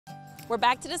We're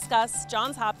back to discuss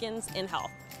Johns Hopkins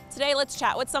inHealth. Today, let's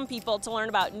chat with some people to learn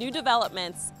about new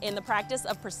developments in the practice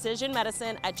of precision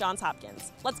medicine at Johns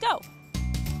Hopkins. Let's go.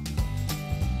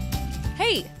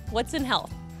 Hey, what's inHealth?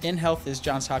 inHealth is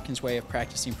Johns Hopkins' way of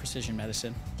practicing precision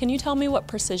medicine. Can you tell me what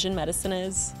precision medicine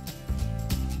is?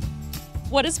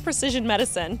 What is precision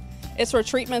medicine? It's where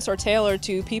treatments are tailored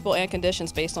to people and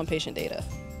conditions based on patient data.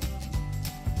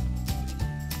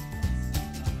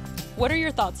 What are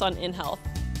your thoughts on inHealth?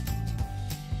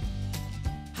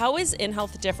 How is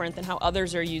inHealth different than how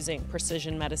others are using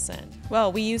precision medicine?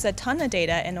 Well, we use a ton of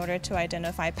data in order to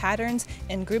identify patterns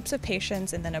in groups of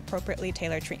patients and then appropriately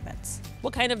tailor treatments.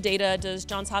 What kind of data does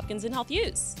Johns Hopkins inHealth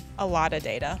use? A lot of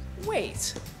data.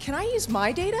 Wait, can I use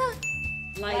my data?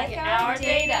 Like our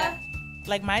data?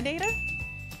 Like my data?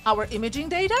 Our imaging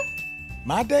data?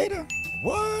 My data?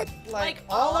 What? Like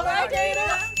all of our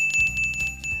data?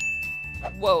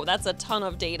 Whoa, that's a ton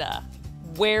of data.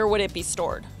 Where would it be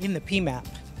stored? In the PMAP.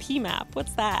 PMAP,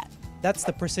 what's that? That's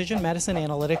the Precision Medicine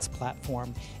Analytics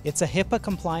Platform. It's a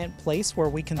HIPAA-compliant place where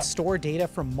we can store data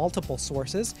from multiple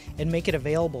sources and make it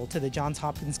available to the Johns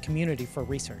Hopkins community for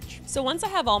research. So once I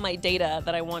have all my data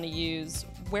that I want to use,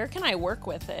 where can I work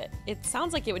with it? It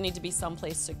sounds like it would need to be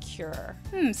someplace secure.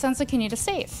 Sounds like you need a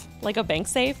safe. Like a bank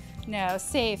safe? No,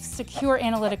 safe, secure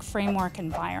analytic framework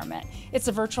environment. It's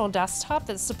a virtual desktop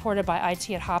that's supported by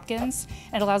IT at Hopkins.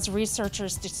 It allows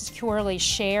researchers to securely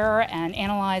share and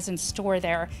analyze and store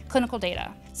their clinical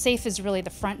data. Safe is really the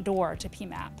front door to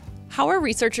PMAP. How are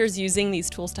researchers using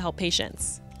these tools to help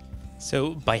patients?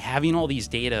 So by having all these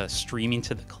data streaming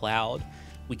to the cloud,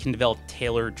 we can develop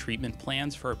tailored treatment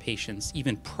plans for our patients,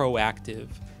 even proactive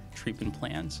treatment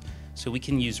plans. So we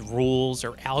can use rules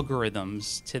or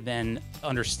algorithms to then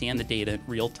understand the data in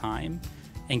real time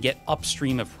and get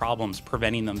upstream of problems,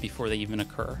 preventing them before they even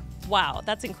occur. Wow,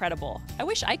 that's incredible. I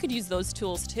wish I could use those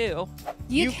tools too.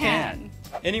 You can.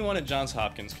 Anyone at Johns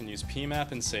Hopkins can use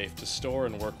PMAP and SAFE to store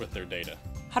and work with their data.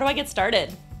 How do I get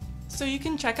started? So you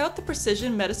can check out the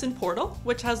Precision Medicine portal,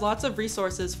 which has lots of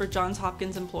resources for Johns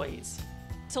Hopkins employees.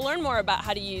 To learn more about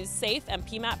how to use SAFE and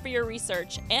PMAP for your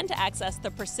research and to access the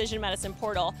Precision Medicine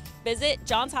portal, visit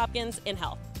Johns Hopkins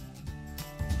inHealth.